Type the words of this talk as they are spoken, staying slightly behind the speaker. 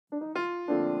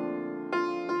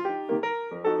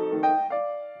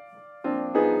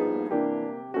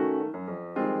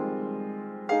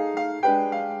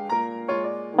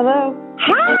Hello.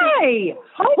 Hi.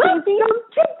 Hi, Welcome Busy.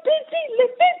 to Busy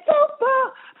Living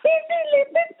Sober. Busy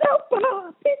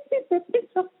Living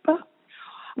Sober.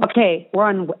 Okay, we're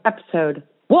on episode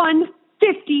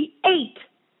 158.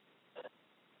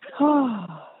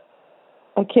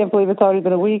 I can't believe it's already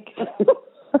been a week. It's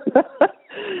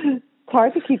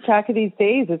hard to keep track of these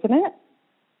days, isn't it?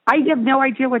 I have no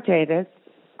idea what day it is.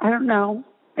 I don't know.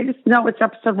 I just know it's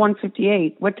episode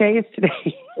 158. What day is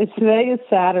today? Today is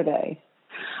Saturday.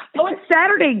 Oh, it's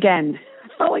Saturday again. I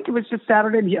felt like it was just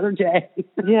Saturday the other day.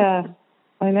 Yeah,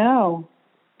 I know.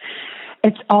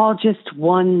 It's all just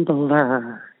one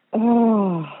blur.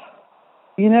 Oh,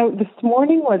 this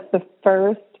morning was the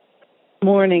first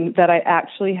morning that I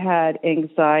actually had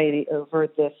anxiety over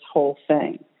this whole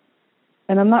thing.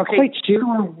 And I'm not quite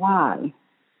sure why.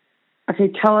 Okay,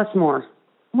 tell us more.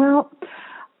 Well,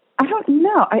 I don't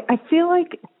know. I feel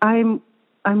like I'm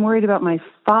worried about my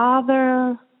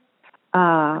father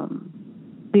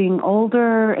being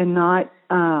older and not.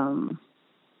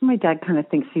 My dad kind of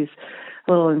thinks he's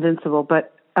a little invincible,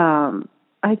 but I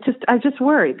just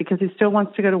worry because he still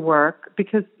wants to go to work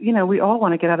because we all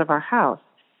want to get out of our house,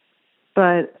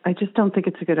 but I just don't think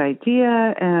it's a good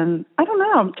idea, and I don't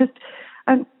know.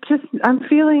 I'm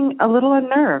feeling a little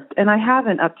unnerved, and I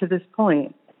haven't up to this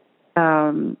point.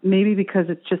 Maybe because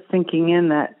it's just sinking in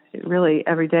that really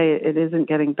every day it isn't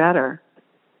getting better.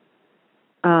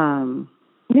 And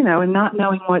not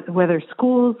knowing whether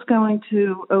school's going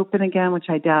to open again, which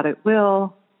I doubt it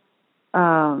will.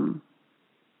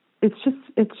 It's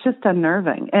just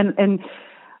unnerving. And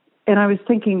I was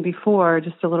thinking before,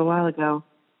 just a little while ago,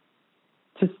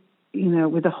 just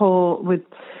with the whole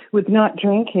with not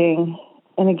drinking.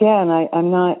 And again, I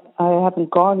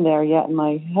haven't gone there yet in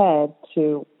my head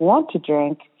to want to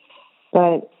drink,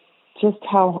 but just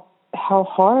how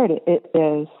hard it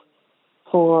is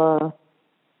for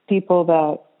people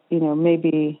that,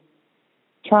 maybe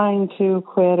trying to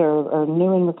quit or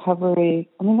new in recovery.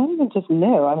 I mean, not even just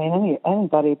new. I mean,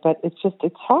 anybody, but it's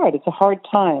hard. It's a hard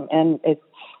time, and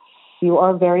you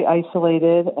are very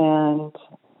isolated, and,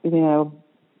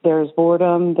 there's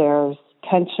boredom, there's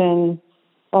tension,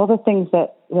 all the things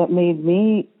that made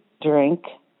me drink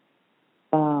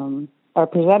are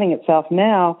presenting itself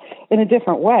now in a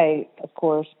different way, of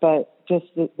course, but just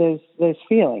those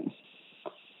feelings.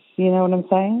 You know what I'm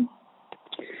saying?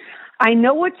 I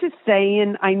know what you're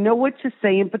saying,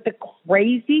 but the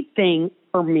crazy thing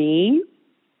for me,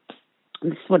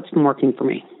 this is what's been working for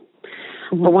me.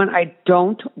 Mm-hmm. But when I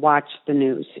don't watch the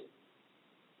news,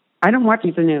 I don't watch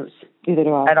the news. Neither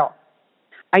do I. At all.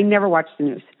 I never watch the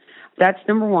news. That's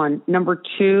number one. Number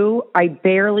two, I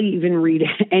barely even read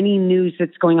any news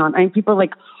that's going on. I mean, people are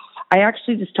like, I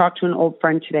actually just talked to an old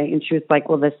friend today, and she was like,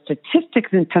 well, the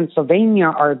statistics in Pennsylvania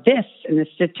are this, and the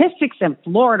statistics in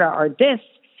Florida are this.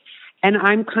 And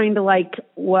I'm kind of like,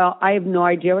 well, I have no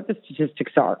idea what the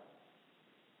statistics are.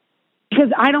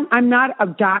 Because I'm not a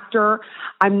doctor.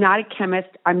 I'm not a chemist.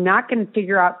 I'm not going to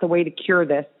figure out the way to cure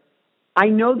this. I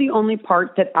know the only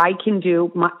part that I can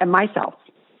do myself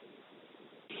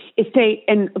is stay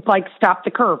and stop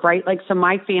the curve, right? So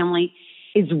my family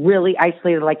is really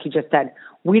isolated, like you just said.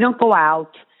 We don't go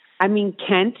out. I mean,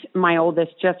 Kent, my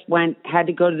oldest, had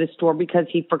to go to the store because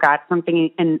he forgot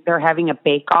something, and they're having a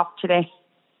bake-off today.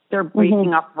 They're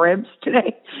breaking up ribs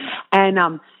today.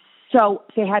 And so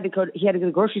he had to go to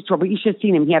the grocery store, but you should have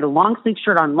seen him. He had a long sleeve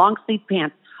shirt on, long sleeve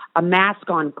pants, a mask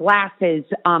on, glasses,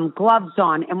 gloves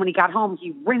on. And when he got home,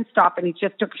 he rinsed off and he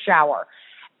just took a shower.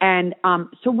 And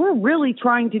so we're really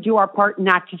trying to do our part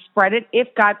not to spread it.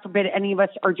 If, God forbid, any of us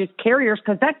are just carriers,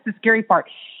 because that's the scary part.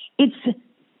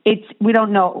 We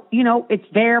don't know, it's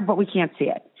there, but we can't see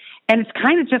it. And it's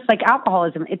kind of just like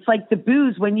alcoholism. It's like the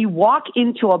booze when you walk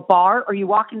into a bar or you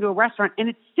walk into a restaurant and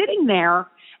it's sitting there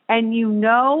and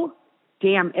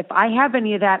damn, if I have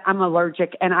any of that, I'm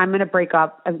allergic and I'm going to break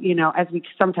up, as we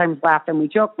sometimes laugh and we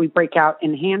joke, we break out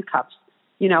in handcuffs,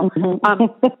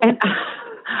 and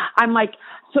I'm like,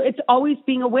 so it's always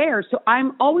being aware. So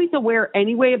I'm always aware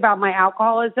anyway about my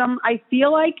alcoholism. I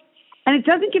feel like, and it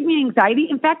doesn't give me anxiety.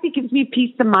 In fact, it gives me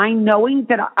peace of mind knowing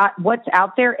that what's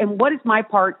out there and what is my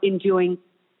part in doing,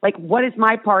 what is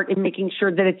my part in making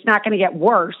sure that it's not going to get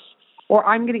worse or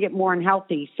I'm going to get more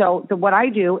unhealthy. So what I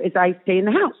do is I stay in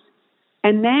the house.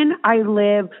 And then I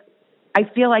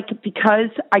feel like because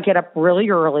I get up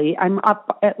really early, I'm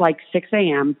up at 6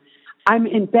 a.m., I'm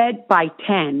in bed by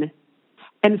 10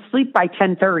 and asleep by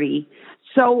 10:30.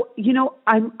 So,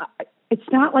 it's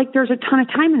not like there's a ton of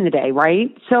time in the day,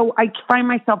 right? So I find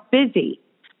myself busy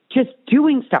just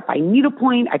doing stuff. I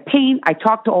needlepoint, I paint, I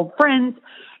talk to old friends,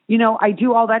 I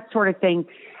do all that sort of thing.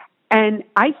 And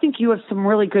I think you have some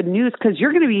really good news because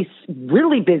you're going to be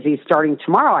really busy starting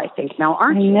tomorrow, I think, now,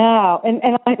 aren't you? I know. And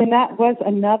that was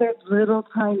another little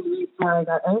tiny reason I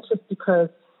got anxious because,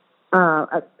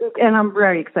 and I'm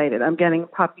very excited. I'm getting a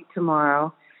puppy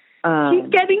tomorrow. She's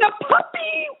getting a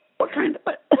puppy. What kind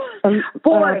of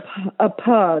Boris? A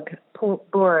pug,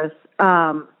 Boris.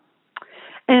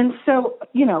 And so,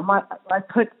 I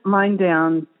put mine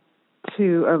down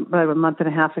to about a month and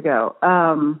a half ago.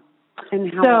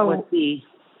 And how old was he?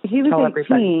 He was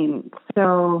 18.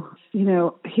 So,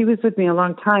 he was with me a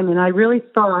long time. And I really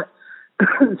thought,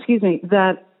 excuse me,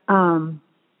 that,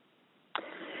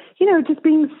 just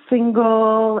being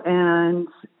single and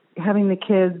having the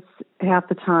kids half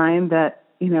the time that,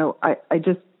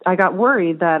 I got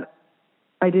worried that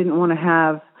I didn't want to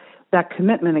have that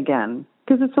commitment again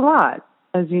because it's a lot,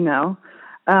 as you know.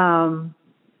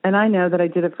 And I know that I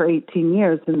did it for 18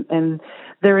 years and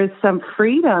there is some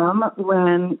freedom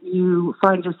when you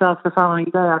find yourself the following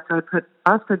day after I put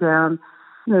Oscar down,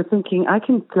 thinking I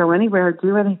can go anywhere,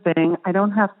 do anything.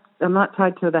 I'm not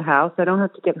tied to the house. I don't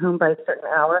have to get home by a certain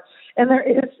hour. And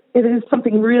it is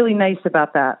something really nice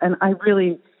about that. And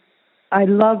I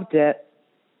loved it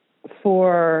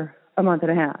for a month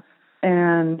and a half.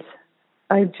 And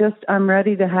I'm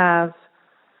ready to have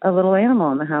a little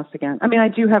animal in the house again. I mean, I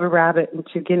do have a rabbit and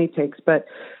 2 guinea pigs, but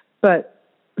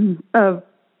I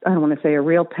don't want to say a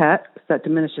real pet because that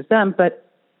diminishes them, but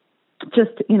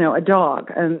just, a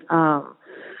dog. And,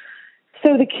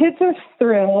 so the kids are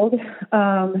thrilled.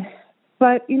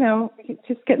 But,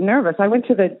 just get nervous. I went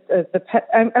to the pet.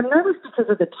 I'm nervous because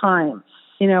of the time.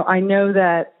 I know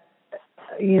that,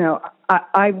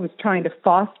 I was trying to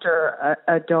foster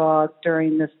a dog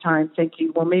during this time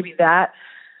thinking, well, maybe that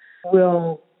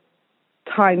will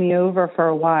tie me over for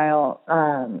a while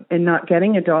in not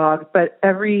getting a dog. But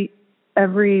every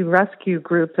rescue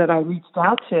group that I reached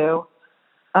out to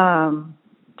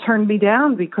turned me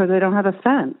down because they don't have a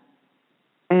fence.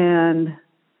 And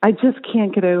I just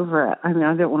can't get over it. I mean,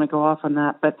 I don't want to go off on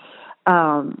that, but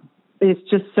it's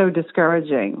just so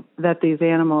discouraging that these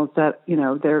animals that,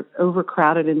 they're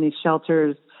overcrowded in these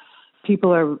shelters.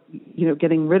 People are,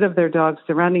 getting rid of their dogs,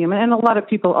 surrounding them. And a lot of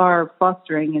people are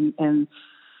fostering and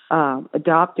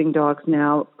adopting dogs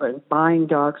now or buying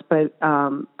dogs. But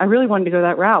I really wanted to go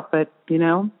that route, but,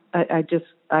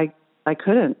 I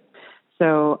couldn't.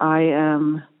 So I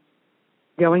am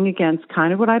going against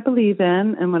kind of what I believe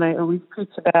in and what I always preach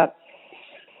about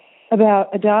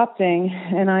adopting,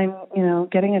 and I'm,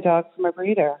 getting a dog from a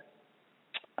breeder.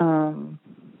 And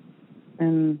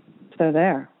so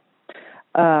there.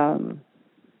 So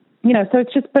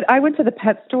it's just, but I went to the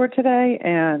pet store today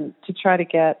and to try to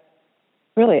get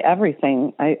really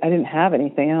everything. I didn't have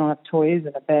anything. I don't have toys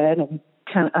and a bed and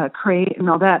kind of a crate and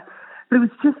all that. But it was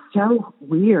just so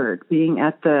weird being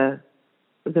at the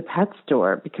pet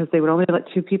store because they would only let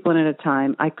 2 people in at a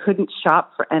time. I couldn't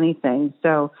shop for anything.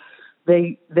 So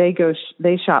they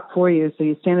shop for you. So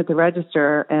you stand at the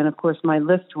register. And of course my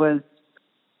list was,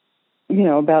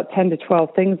 about 10 to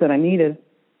 12 things that I needed.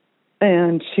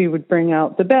 And she would bring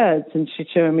out the beds and she'd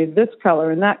show me this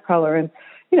color and that color. And,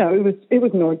 it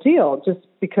was an ordeal just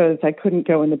because I couldn't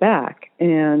go in the back.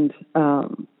 And it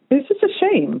was just a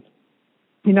shame.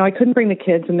 I couldn't bring the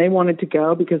kids and they wanted to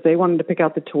go because they wanted to pick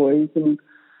out the toys. And,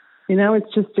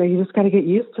 it's just, you just got to get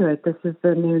used to it. This is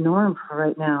the new norm for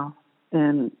right now.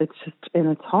 And it's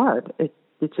hard. It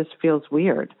just feels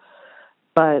weird.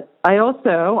 But I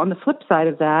also, on the flip side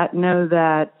of that, know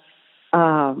that,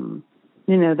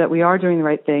 that we are doing the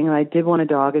right thing. And I did want a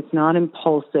dog. It's not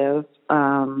impulsive.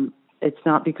 It's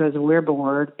not because we're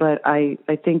bored, but I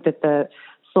think that the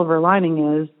silver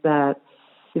lining is that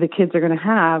the kids are going to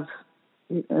have,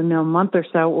 a month or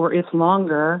so, or if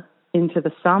longer, into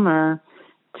the summer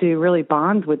to really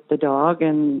bond with the dog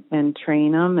and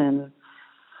train them. And,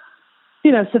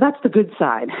 so that's the good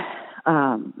side.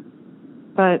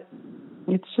 But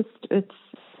it's just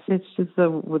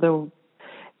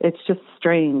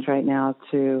strange right now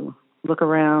to look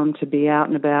around, to be out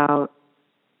and about.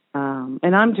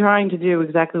 And I'm trying to do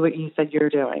exactly what you said you're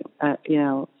doing.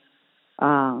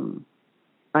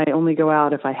 I only go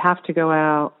out if I have to go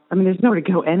out. I mean, there's nowhere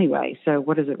to go anyway. So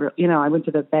what is it? I went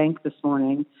to the bank this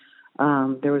morning.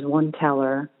 There was one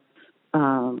teller,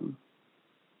 and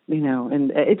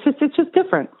it's just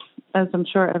different, as I'm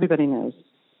sure everybody knows.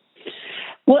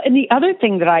 Well, and the other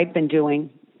thing that I've been doing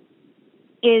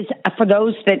is, for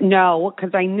those that know,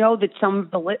 because I know that some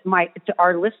of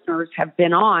our listeners have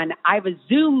been on, I have a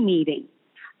Zoom meeting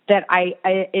that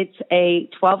it's a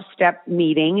 12-step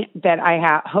meeting that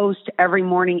I host every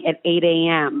morning at 8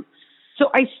 a.m. So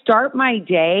I start my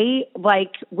day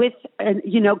with,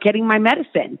 getting my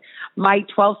medicine. my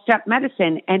 12-step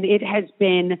medicine. And it has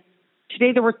been,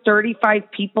 today there were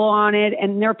 35 people on it,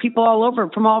 and there are people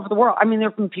from all over the world. I mean,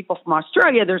 there are people from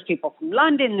Australia, there's people from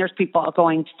London, there's people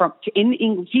going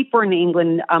deeper in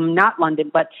England, not London,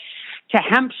 but to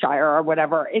Hampshire or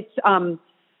whatever.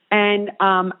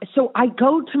 So I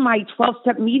go to my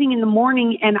 12-step meeting in the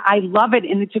morning, and I love it.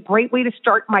 And it's a great way to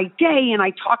start my day. And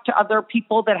I talk to other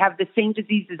people that have the same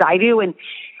disease as I do. And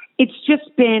it's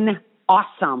just been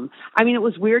awesome. I mean, it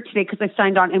was weird today because I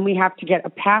signed on, and we have to get a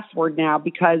password now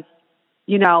because,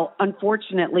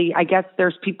 unfortunately, I guess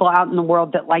there's people out in the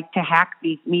world that like to hack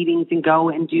these meetings and go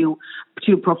and do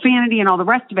profanity and all the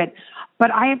rest of it.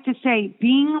 But I have to say,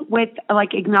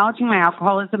 acknowledging my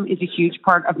alcoholism is a huge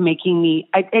part of making me,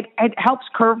 it helps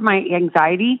curb my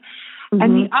anxiety. Mm-hmm.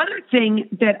 And the other thing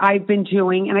that I've been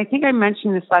doing, and I think I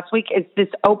mentioned this last week, is this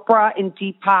Oprah and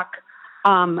Deepak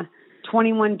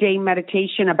 21-day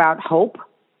meditation about hope.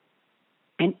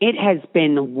 And it has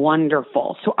been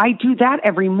wonderful. So I do that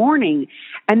every morning.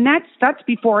 And that's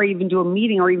before I even do a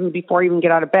meeting or even before I even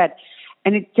get out of bed.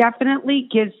 And it definitely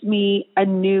gives me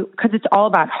because it's all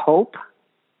about hope.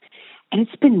 And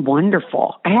it's been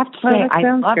wonderful. I have to say, I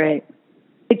love it.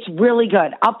 It's really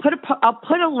good. I'll put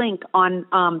a link on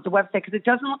the website because it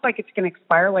doesn't look like it's going to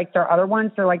expire like their other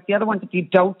ones. They're like the other ones, if you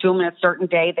don't do them in a certain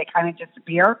day, they kind of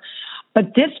disappear.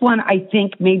 But this one, I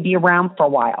think, may be around for a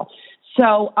while.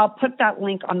 So I'll put that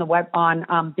link on the web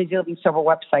on Busy Living Sober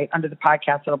website under the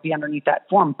podcast. It'll be underneath that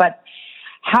form. But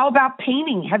how about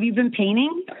painting? Have you been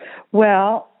painting?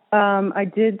 Well, I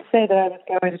did say that I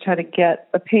was going to try to get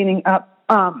a painting up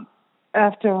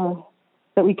after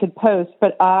that we could post.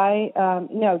 But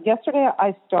yesterday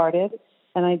I started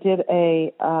and I did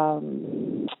a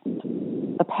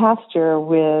pasture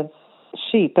with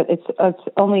sheep, but it's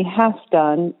only half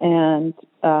done, and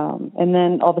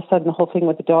then all of a sudden the whole thing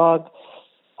with the dog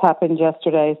happened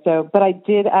yesterday. So, but I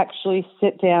did actually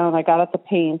sit down. I got out the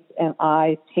paints and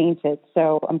I painted.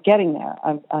 So I'm getting there.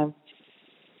 I'm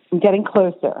getting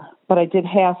closer. But I did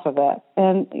half of it,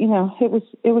 and it was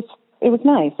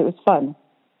nice. It was fun.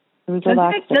 It was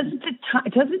relaxing.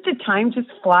 Doesn't the time just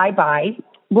fly by?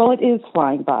 Well, it is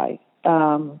flying by.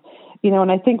 And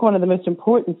I think one of the most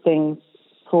important things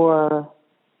for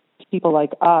people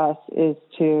like us is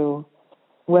to,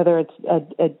 whether it's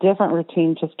a different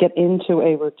routine, just get into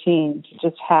a routine, to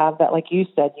just have that, like you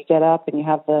said, you get up and you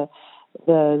have the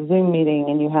Zoom meeting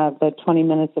and you have the 20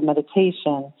 minutes of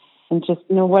meditation, and just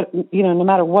no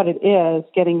matter what it is,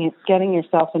 getting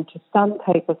yourself into some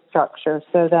type of structure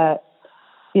so that,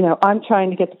 I'm trying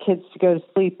to get the kids to go to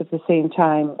sleep at the same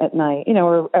time at night,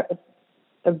 or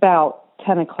about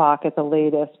 10 o'clock at the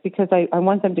latest, because I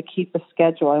want them to keep a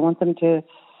schedule. I want them to,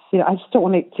 I just don't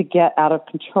want it to get out of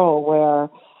control where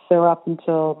they're up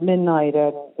until midnight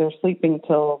and they're sleeping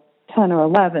till 10 or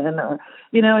 11 or,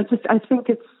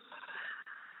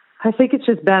 I think it's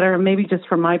just better, maybe just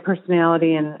for my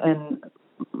personality and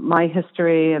my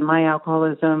history and my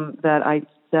alcoholism, that I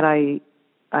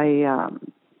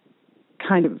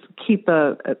kind of keep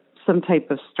some type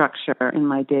of structure in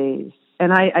my days.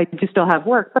 And I do still have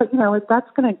work, but that's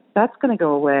gonna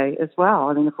go away as well.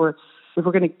 I mean, if we're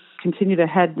going to continue to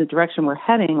head the direction we're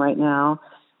heading right now,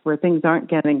 where things aren't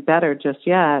getting better just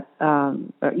yet,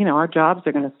 our jobs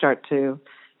are going to start to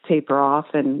taper off,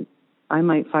 and I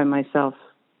might find myself,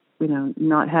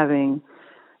 not having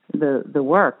the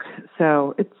work.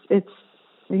 So it's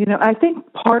I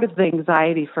think part of the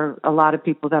anxiety for a lot of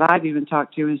people that I've even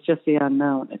talked to is just the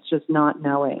unknown. It's just not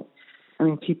knowing. I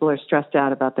mean, people are stressed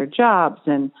out about their jobs,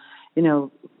 and,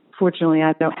 fortunately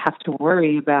I don't have to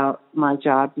worry about my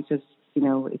job because,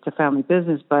 it's a family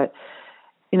business. But,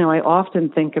 I often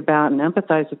think about and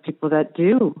empathize with people that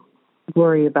do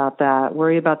worry about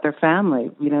their family,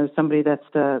 somebody that's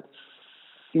the,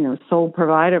 sole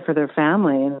provider for their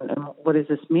family. And what does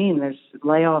this mean? There's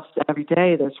layoffs every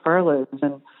day. There's furloughs,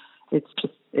 and it's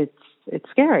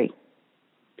scary.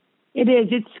 It is.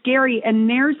 It's scary. And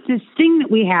there's this thing that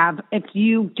we have, if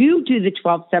you do the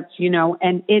 12 steps,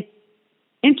 and it's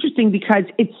interesting because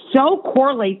it so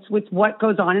correlates with what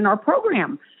goes on in our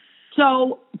program.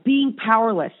 So being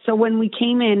powerless. So when we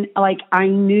came in, I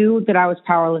knew that I was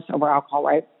powerless over alcohol,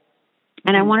 right?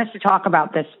 And I want us to talk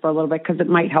about this for a little bit because it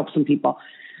might help some people.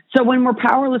 So when we're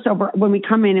powerless when we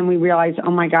come in and we realize,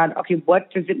 oh my God, okay,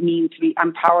 what does it mean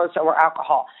I'm powerless over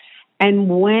alcohol? And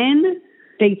when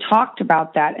they talked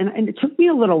about that, and it took me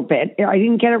a little bit, I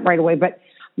didn't get it right away, but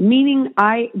meaning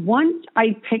once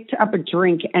I picked up a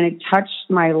drink and it touched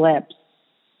my lips,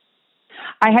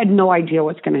 I had no idea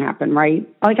what's going to happen, right?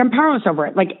 Like, I'm powerless over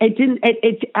it. Like, it didn't,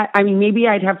 I mean, maybe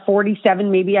I'd have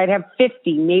 47, maybe I'd have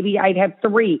 50, maybe I'd have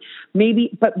 3,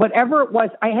 maybe, but whatever it was,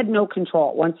 I had no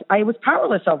control. Once I was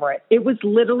powerless over it. It was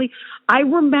literally, I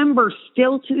remember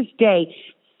still to this day,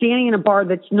 standing in a bar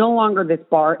that's no longer this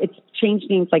bar. It's changed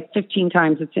names like 15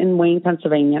 times. It's in Wayne,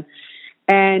 Pennsylvania.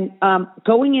 And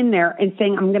going in there and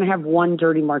saying, I'm going to have one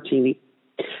dirty martini.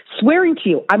 Swearing to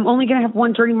you, I'm only going to have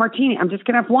one dirty martini. I'm just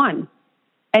going to have one.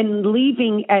 And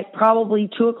leaving at probably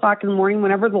 2:00 in the morning,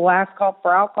 whenever the last call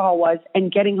for alcohol was,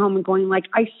 and getting home and going like,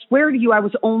 I swear to you, I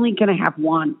was only going to have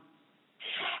one.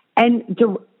 And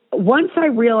once I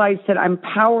realized that I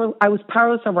was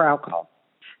powerless over alcohol,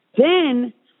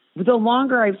 then the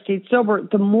longer I've stayed sober,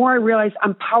 the more I realized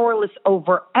I'm powerless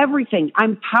over everything.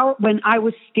 When I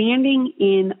was standing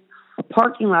in a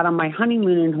parking lot on my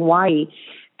honeymoon in Hawaii,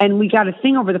 and we got a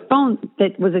thing over the phone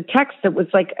that was a text that was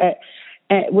like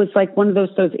it was like one of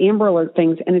those Amber Alert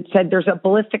things, and it said, there's a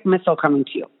ballistic missile coming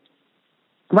to you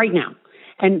right now.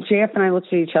 And JF and I looked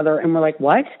at each other and we're like,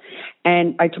 what?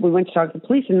 And we went to talk to the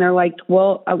police, and they're like,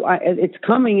 well, it's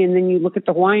coming. And then you look at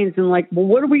the Hawaiians and like, well,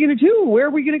 what are we going to do? Where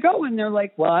are we going to go? And they're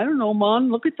like, well, I don't know, Mom.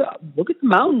 Look at the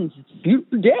mountains. It's a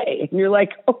beautiful day. And you're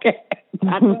like, okay,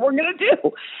 that's what we're going to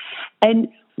do. And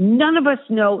none of us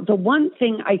know. The one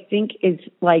thing I think is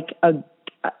like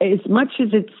as much as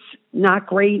it's not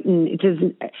great and it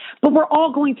doesn't, but we're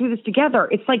all going through this together.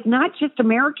 It's like not just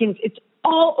Americans. It's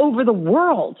all over the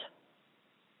world.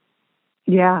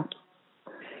 Yeah,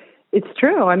 it's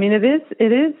true. I mean, it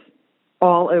is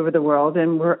all over the world,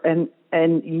 and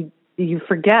you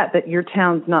forget that your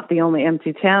town's not the only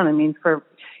empty town. I mean,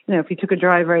 if you took a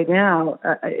drive right now,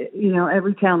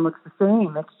 every town looks the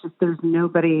same. It's just there's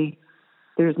nobody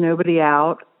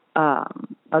out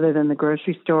other than the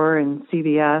grocery store and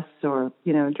CVS or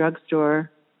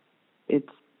drugstore. It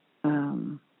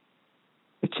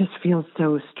just feels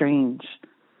so strange.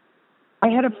 I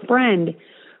had a friend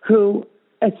who,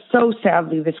 so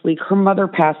sadly this week, her mother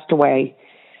passed away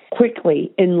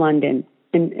quickly in London,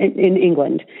 in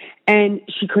England, and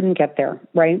she couldn't get there,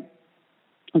 right?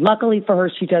 Luckily for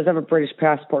her, she does have a British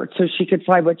passport, so she could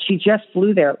fly, but she just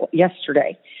flew there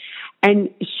yesterday. And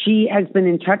she has been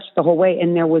in touch the whole way,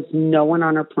 and there was no one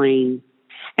on her plane.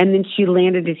 And then she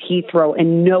landed at Heathrow,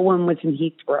 and no one was in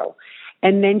Heathrow.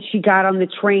 And then she got on the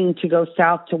train to go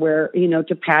south to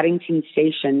to Paddington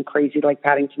Station, crazy like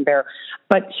Paddington Bear.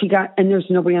 But and there's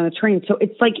nobody on the train. So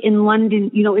it's like in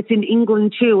London, it's in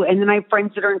England too. And then I have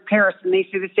friends that are in Paris and they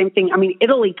say the same thing. I mean,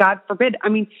 Italy, God forbid. I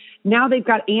mean, now they've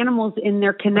got animals in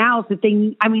their canals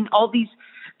all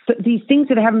these things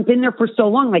that haven't been there for so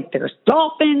long, like there's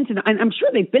dolphins, and I'm sure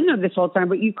they've been there this whole time,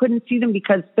 but you couldn't see them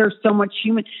because there's so much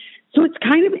human. So it's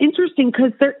kind of interesting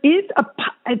because there is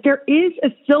a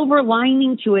silver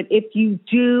lining to it if you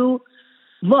do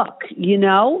look,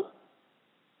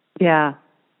 Yeah.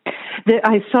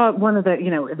 I saw one of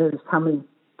there's how many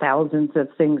thousands of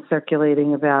things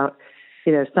circulating about,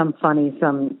 some funny,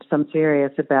 some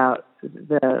serious about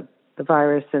the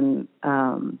virus. And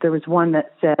there was one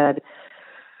that said,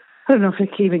 I don't know if it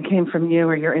even came from you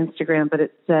or your Instagram, but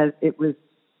it said it was,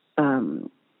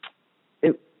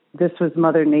 this was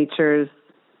Mother Nature's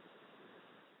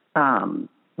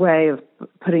way of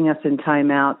putting us in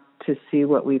timeout to see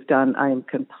what we've done. I am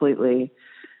completely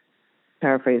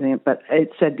paraphrasing it, but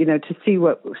it said, to see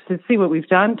what we've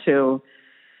done to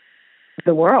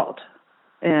the world,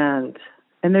 and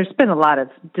there's been a lot of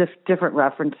different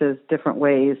references, different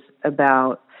ways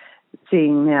about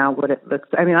seeing now what it looks.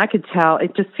 I mean, I could tell.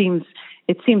 It seems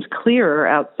clearer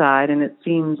outside, and it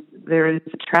seems there is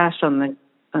trash in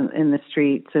the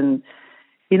streets, and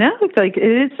it's like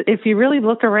it is. If you really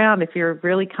look around, if you're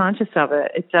really conscious of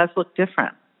it, it does look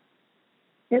different.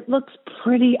 It looks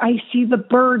pretty. I see the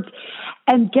birds.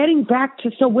 And getting back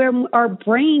to where our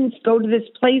brains go to this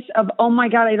place of, oh my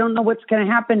God, I don't know what's going to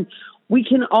happen. We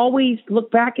can always look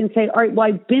back and say, all right, well,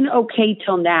 I've been okay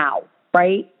till now,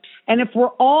 right? And if we're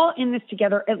all in this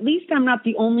together, at least I'm not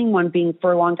the only one being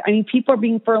furlonged. I mean, people are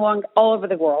being furlonged all over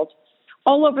the world.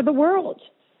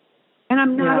 And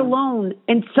I'm not alone.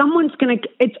 And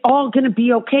it's all going to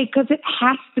be okay, because it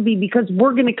has to be, because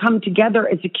we're going to come together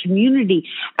as a community,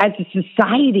 as a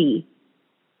society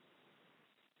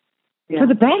for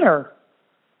the better.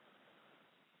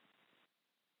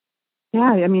 Yeah,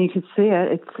 I mean, you could see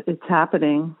it. It's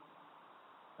happening.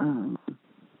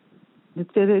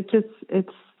 It's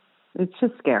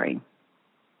just scary.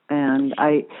 And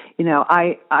I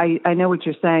know what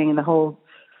you're saying, and the whole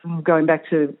going back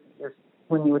to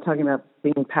when you were talking about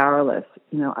being powerless,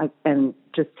 and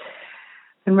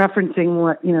referencing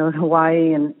what, in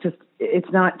Hawaii, and just, it's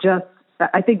not just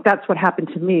I think that's what happened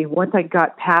to me once I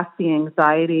got past the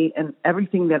anxiety and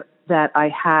everything that I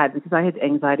had, because I had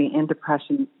anxiety and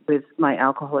depression with my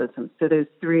alcoholism. So those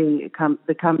three,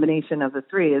 the combination of the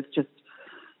three it's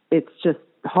just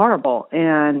horrible.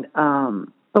 And,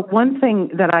 but one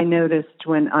thing that I noticed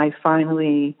when I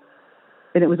finally,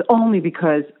 and it was only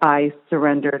because I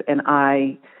surrendered and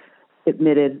I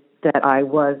admitted that I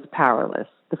was powerless.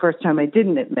 The first time I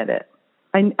didn't admit it.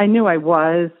 I knew I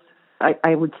was.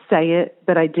 I would say it,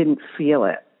 but I didn't feel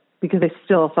it because I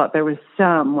still thought there was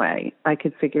some way I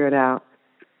could figure it out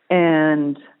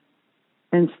and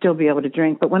still be able to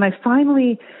drink. But when I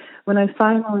finally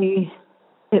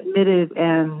admitted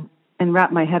and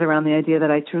wrapped my head around the idea that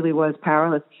I truly was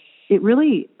powerless, it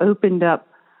really opened up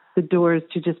the doors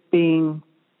to just being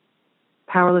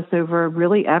powerless over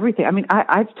really everything. I mean,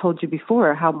 I've told you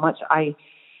before how much I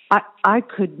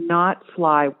could not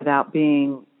fly without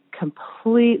being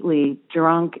completely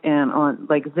drunk and on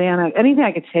like Xanax, anything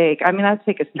I could take. I mean, I'd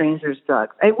take a stranger's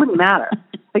drugs. It wouldn't matter.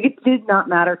 Like it did not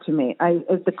matter to me.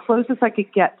 The closest I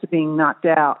could get to being knocked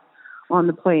out on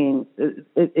the plane,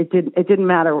 it didn't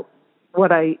matter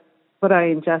what I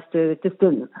ingested. It just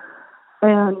didn't.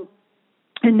 And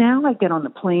now I get on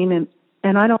the plane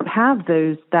and I don't have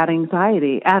that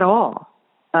anxiety at all.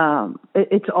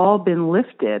 It's all been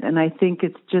lifted, and I think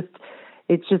it's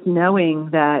just knowing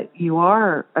that you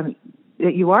are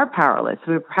powerless.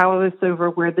 We're powerless over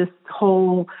where this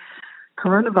whole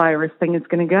coronavirus thing is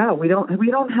going to go. We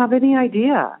don't have any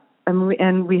idea,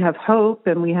 and we have hope,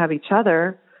 and we have each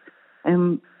other,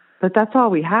 but that's all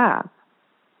we have.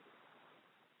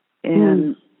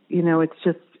 And it's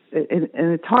just and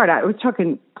it's hard. I was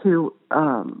texting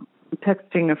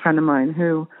a friend of mine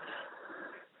who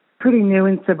pretty new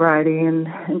in sobriety, and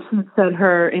she said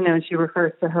she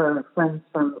refers to her friends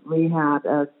from rehab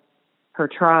as her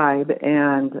tribe,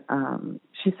 and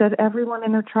she said everyone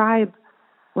in her tribe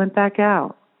went back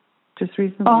out just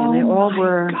recently, and they all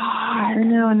were. God. I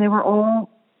know, and they were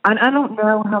all. And I don't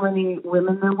know how many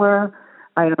women there were.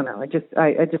 I don't know. I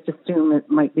just assume it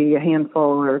might be a handful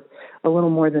or a little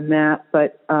more than that,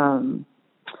 but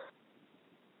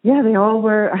they all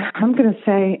were. I'm going to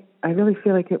say I really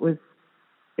feel like it was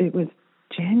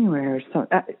January or so.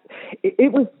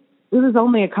 It was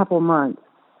only a couple months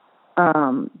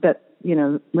that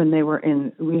when they were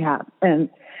in rehab, and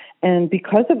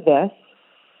because of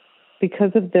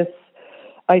this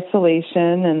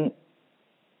isolation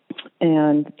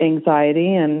and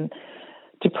anxiety and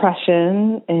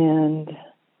depression and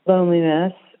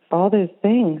loneliness, all those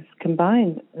things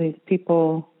combined, these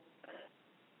people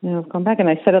have come back. And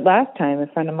I said it last time. A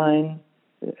friend of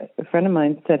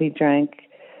mine said he drank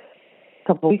a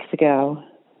couple of weeks ago,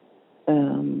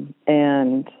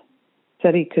 and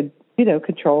said he could,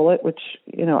 control it, which,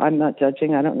 I'm not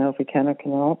judging. I don't know if he can or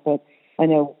cannot, but I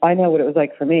know what it was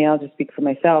like for me. I'll just speak for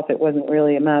myself. It wasn't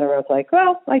really a matter of like,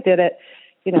 well, I did it.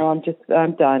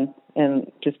 I'm done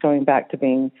and just going back to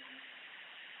being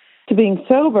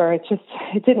sober. It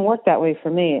didn't work that way for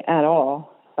me at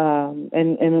all. And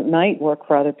it might work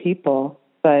for other people,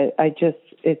 but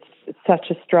it's such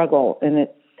a struggle, and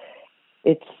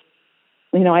it's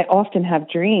I often have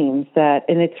dreams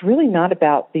and it's really not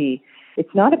about the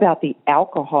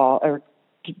alcohol or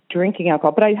drinking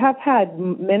alcohol, but I have had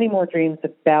many more dreams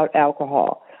about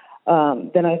alcohol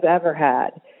than I've ever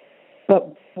had.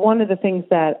 But one of the things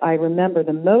that I remember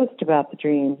the most about the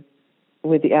dream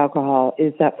with the alcohol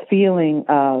is that feeling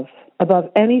of,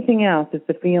 above anything else, it's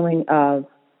the feeling of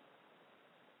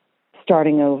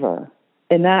starting over.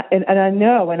 And I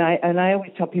know, and I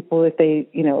always tell people if they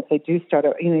do start,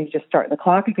 you just start the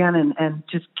clock again and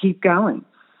just keep going.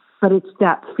 But it's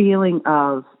that feeling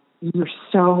of you're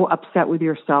so upset with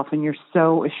yourself and you're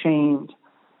so ashamed.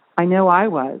 I know I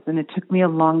was, and it took me a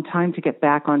long time to get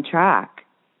back on track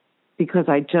because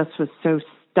I just was so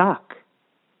stuck.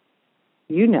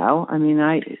 I didn't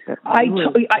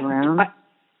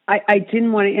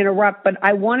want to interrupt, but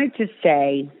I wanted to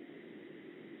say.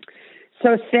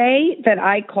 So say that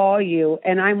I call you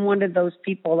and I'm one of those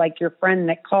people like your friend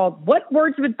that called. What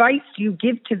words of advice do you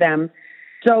give to them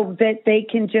so that they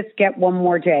can just get one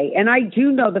more day? And I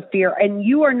do know the fear, and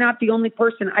you are not the only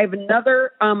person. I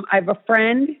have a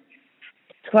friend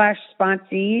 /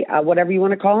 sponsee, whatever you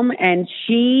want to call them. And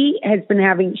she had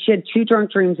 2 drunk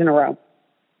dreams in a row.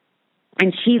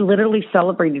 And she literally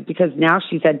celebrated because now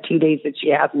she's had 2 days that she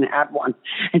hasn't had one.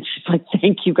 And she's like,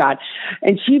 thank you, God.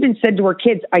 And she even said to her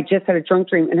kids, I just had a drunk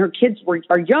dream. And her kids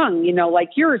are young,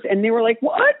 like yours. And they were like,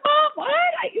 what, Mom? What?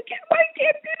 I can't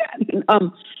do that.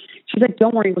 And she's like,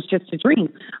 don't worry, it was just a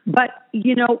dream. But,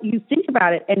 you think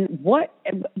about it. And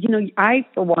I,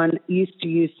 for one, used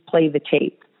to play the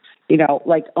tape.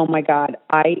 Like, oh my God,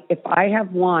 if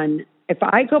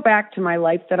I go back to my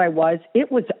life that I was,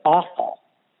 it was awful.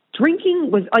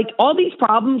 Drinking was like all these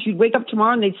problems. You'd wake up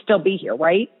tomorrow and they'd still be here,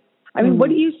 right? I mean, what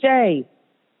do you say?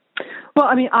 Well,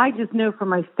 I mean, I just know for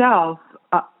myself,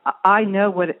 I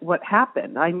know what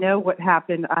happened. I know what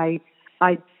happened. I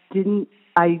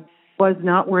was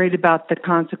not worried about the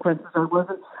consequences.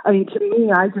 To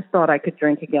me, I just thought I could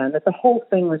drink again. That the whole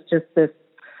thing was just this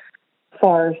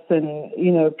farce, and,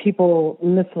 people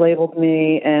mislabeled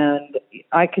me, and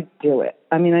I could do it.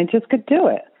 I mean, I just could do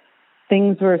it.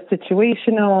 Things were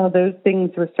situational. Those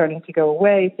things were starting to go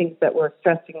away, things that were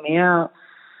stressing me out.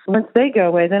 Once they go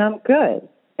away, then I'm good.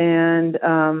 And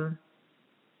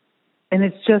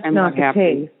it's just not the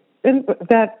case. And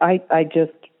that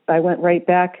I went right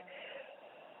back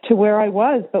to where I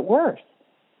was, but worse.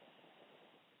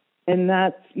 And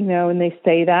that's, and they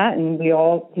say that, and we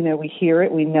all, we hear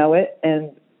it, we know it,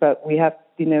 but we have,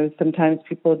 sometimes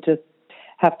people just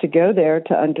have to go there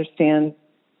to understand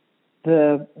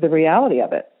the reality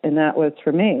of it. And that was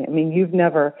for me. I mean, you've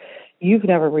never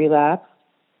relapsed.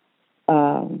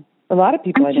 A lot of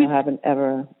people I know haven't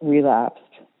ever relapsed.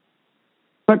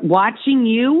 But watching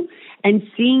you and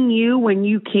seeing you when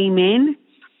you came in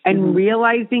and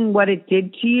realizing what it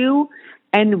did to you,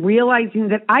 and realizing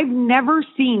that I've never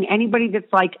seen anybody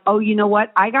that's like, oh, you know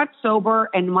what? I got sober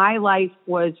and my life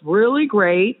was really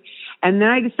great, and then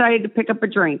I decided to pick up a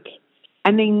drink.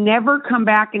 And they never come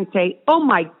back and say, oh,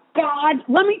 my God,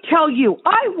 let me tell you,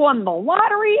 I won the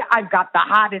lottery. I've got the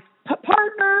hottest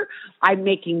partner. I'm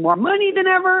making more money than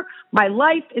ever. My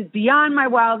life is beyond my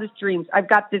wildest dreams. I've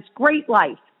got this great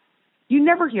life. You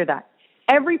never hear that.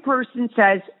 Every person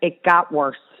says it got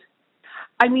worse.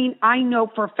 I mean, I know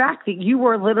for a fact that you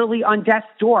were literally on death's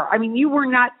door. I mean, you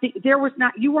weren't going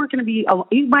to be,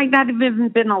 you might not have even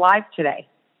been alive today.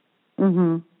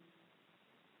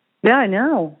 Yeah, I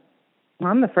know.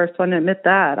 I'm the first one to admit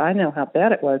that. I know how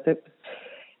bad it was. It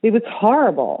was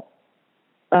horrible.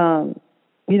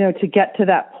 To get to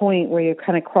that point where you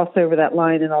kind of cross over that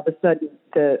line, and all of a sudden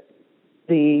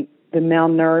the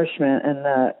malnourishment and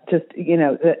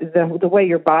the way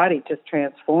your body just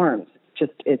transforms.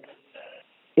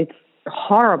 It's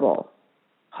horrible.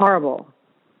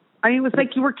 I mean, it was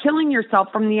like you were killing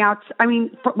yourself from the outside. I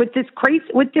mean, with this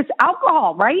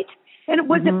alcohol, right? And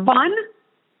was it fun?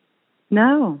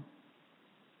 No,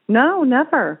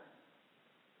 never.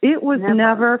 It was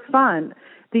never fun.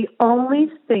 The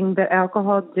only thing that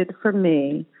alcohol did for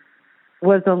me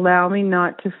was allow me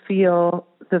not to feel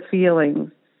the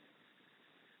feelings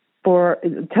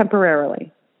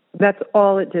temporarily. That's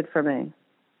all it did for me.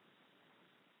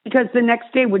 Because the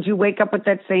next day, would you wake up with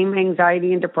that same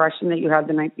anxiety and depression that you had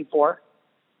the night before?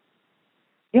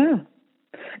 Yeah.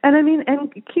 And I mean,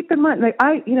 and keep in mind, like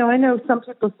I know some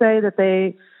people say that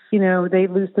they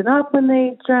loosen up when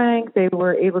they drank. They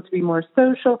were able to be more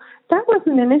social. That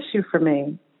wasn't an issue for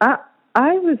me. I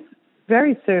was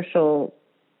very social,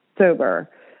 sober,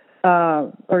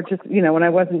 or just, when I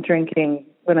wasn't drinking,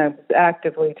 when I was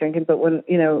actively drinking, but when,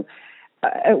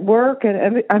 at work.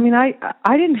 And I mean, I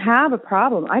didn't have a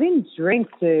problem. I didn't drink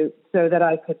so that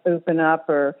I could open up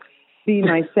or be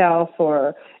myself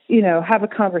or, have a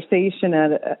conversation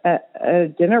at a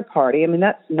dinner party. I mean,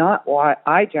 that's not why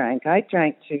I drank. I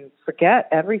drank to forget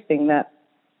everything that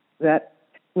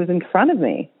was in front of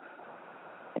me.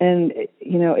 And,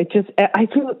 I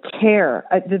didn't care.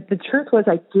 The truth was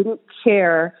I didn't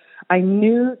care. I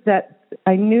knew that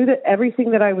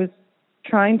everything that I was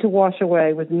trying to wash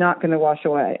away was not going to wash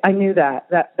away. I knew that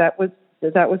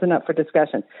wasn't up for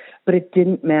discussion, but it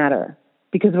didn't matter,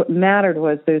 because what mattered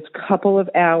was those couple of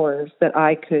hours that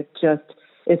I could just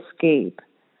escape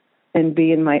and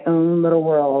be in my own little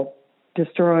world,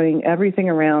 destroying everything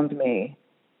around me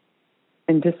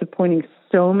and disappointing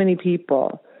so many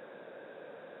people.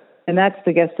 And that's,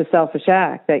 I guess, the selfish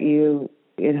act that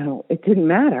it didn't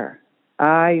matter.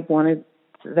 I wanted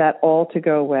that all to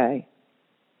go away.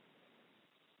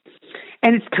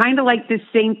 And it's kind of like the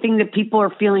same thing that people are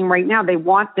feeling right now. They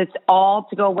want this all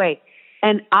to go away.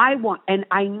 And I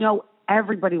know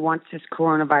everybody wants this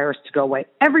coronavirus to go away.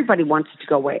 Everybody wants it to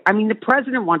go away. I mean, the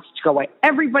president wants it to go away.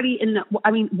 Everybody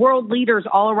world leaders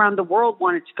all around the world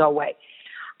want it to go away.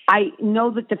 I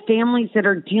know that the families that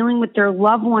are dealing with their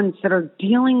loved ones that are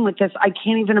dealing with this, I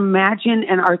can't even imagine.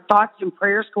 And our thoughts and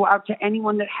prayers go out to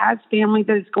anyone that has family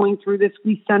that is going through this.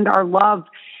 We send our love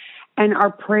and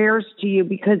our prayers to you,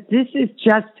 because this is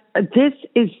just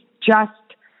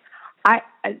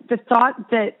the thought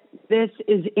that this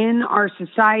is in our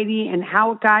society and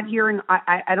how it got here. And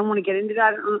I don't want to get into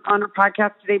that on our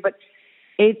podcast today, but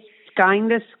it's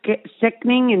kind of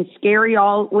sickening and scary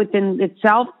all within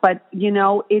itself, but we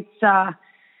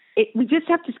just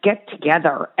have to get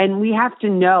together, and we have to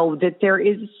know that there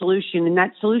is a solution, and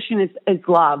that solution is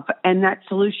love, and that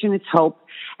solution is hope,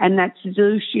 and that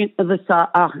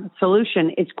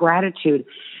solution is gratitude.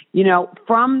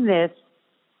 From this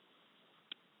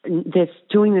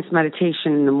doing this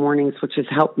meditation in the mornings, which has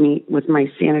helped me with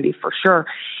my sanity for sure,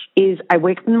 is I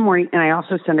wake up in the morning and I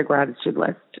also send a gratitude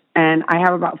list. And I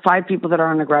have about 5 people that are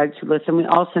on the gratitude list, and we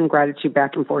all send gratitude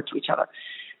back and forth to each other.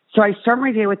 So I start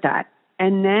my day with that.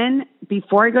 And then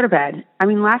before I go to bed,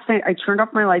 last night I turned off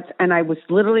my lights and I was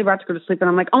literally about to go to sleep, and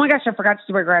I'm like, oh my gosh, I forgot to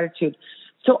do my gratitude.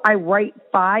 So I write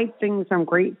 5 things I'm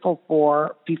grateful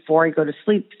for before I go to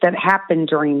sleep that happened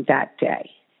during that day.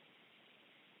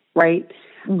 Right?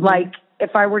 Mm-hmm. Like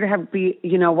if I were to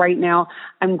right now,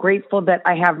 I'm grateful that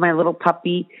I have my little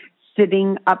puppy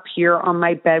sitting up here on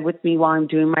my bed with me while I'm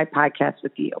doing my podcast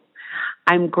with you.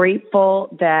 I'm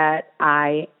grateful that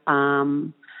I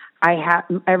have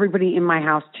everybody in my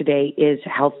house today is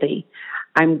healthy.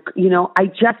 And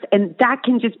that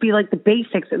can just be like the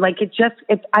basics. Like if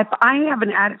I have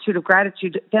an attitude of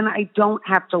gratitude, then I don't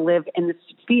have to live in this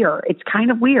fear. It's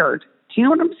kind of weird. Do you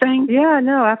know what I'm saying? Yeah,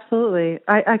 no, absolutely.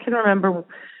 I can remember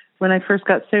when I first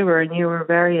got sober, and you were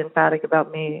very emphatic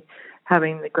about me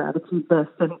having the gratitude list.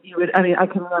 And I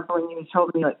can remember when you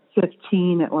told me like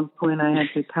 15 at one point I had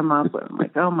to come up with. I'm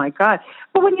like, oh my God.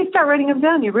 But when you start writing them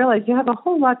down, you realize you have a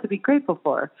whole lot to be grateful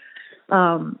for.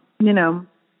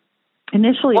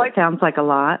 Initially it sounds like a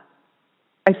lot.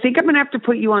 I think I'm going to have to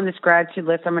put you on this gratitude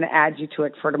list. I'm going to add you to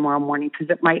it for tomorrow morning because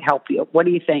it might help you. What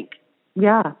do you think?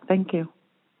 Yeah, thank you.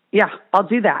 Yeah, I'll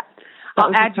do that.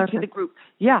 I'll add you to the group.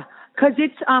 Yeah, because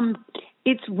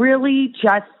it's really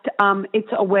just, it's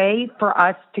a way for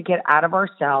us to get out of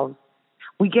ourselves.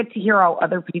 We get to hear how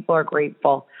other people are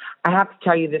grateful. I have to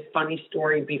tell you this funny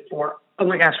story before. Oh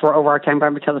my gosh, we're over our time, but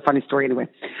I'm going to tell the funny story anyway.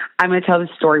 I'm going to tell this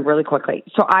story really quickly.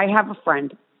 So I have a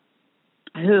friend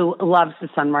who loves the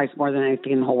sunrise more than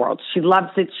anything in the whole world. She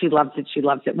loves it. She loves it. She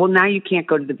loves it. Well, now you can't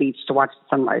go to the beach to watch the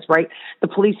sunrise, right? The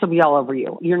police will be all over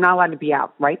you. You're not allowed to be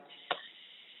out, right?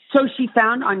 So she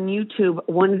found on YouTube,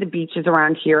 one of the beaches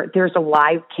around here, there's a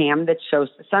live cam that shows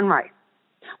the sunrise.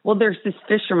 Well, there's this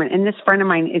fisherman, and this friend of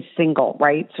mine is single,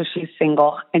 right? So she's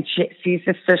single, and she sees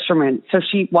this fisherman. So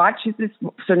she watches this.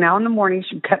 So now in the morning,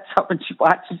 she gets up and she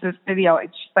watches this video, and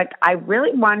she's like, I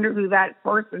really wonder who that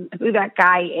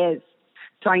guy is.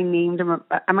 So I named him.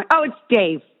 I'm like, oh, it's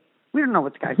Dave. We don't know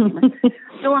what the guy's name is.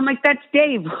 So I'm like, that's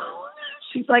Dave.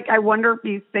 She's like, I wonder if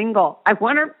he's single. I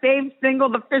wonder if Dave's single,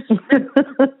 the fisherman.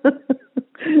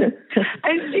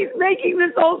 And she's making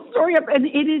this whole story up. And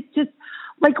it is just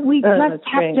like, we just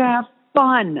have to have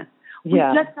fun.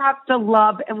 Yeah. We just have to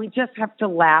love, and we just have to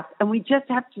laugh, and we just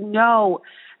have to know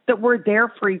that we're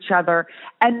there for each other.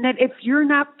 And that if you're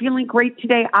not feeling great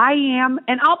today, I am,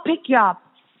 and I'll pick you up.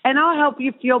 And I'll help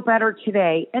you feel better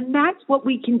today. And that's what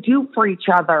we can do for each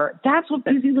other. That's what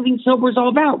Busy Living Sober is all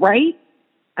about, right?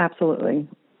 Absolutely.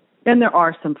 And there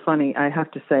are some funny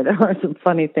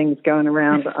things going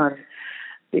around on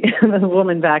the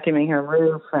woman vacuuming her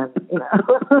roof, and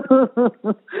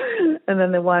and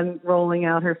then the one rolling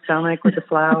out her stomach with the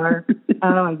flour.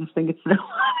 I just think it's so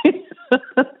funny.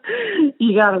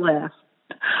 You got to laugh.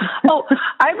 Oh,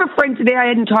 I have a friend today I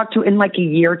hadn't talked to in like a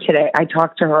year today. I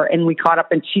talked to her and we caught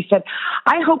up, and she said,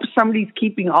 I hope somebody's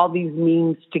keeping all these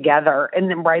memes together and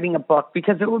then writing a book,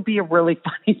 because it would be a really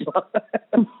funny book.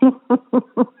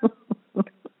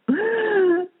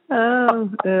 Oh,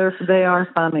 they are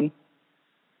funny.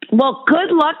 Well,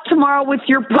 good luck tomorrow with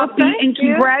your puppy, and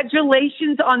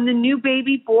congratulations on the new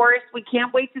baby, Boris. We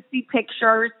can't wait to see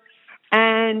pictures.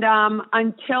 And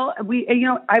until we,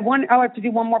 I have to do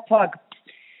one more plug.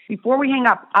 Before we hang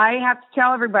up, I have to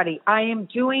tell everybody, I am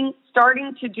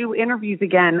starting to do interviews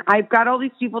again. I've got all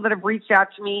these people that have reached out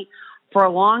to me for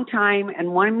a long time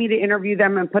and wanted me to interview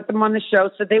them and put them on the show.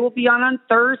 So they will be on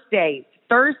Thursdays.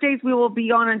 Thursdays we will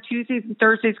be on Tuesdays and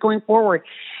Thursdays going forward.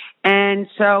 And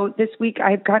so this week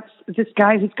I've got this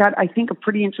guy who's got, I think, a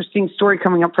pretty interesting story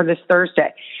coming up for this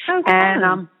Thursday. Okay.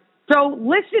 And so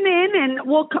listen in, and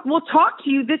we'll talk to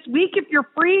you this week if you're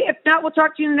free. If not, we'll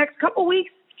talk to you in the next couple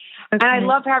weeks. Okay. And I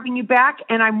love having you back,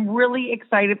 and I'm really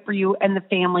excited for you and the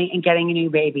family and getting a new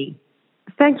baby.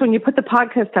 Thanks. When you put the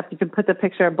podcast up, you can put the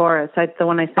picture of Boris. That's the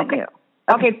one I sent you.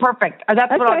 Okay, perfect.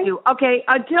 That's what I'll do. Okay,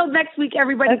 until next week,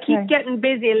 everybody, keep getting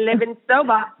busy, living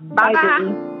sober.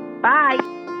 Bye-bye.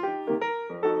 Bye.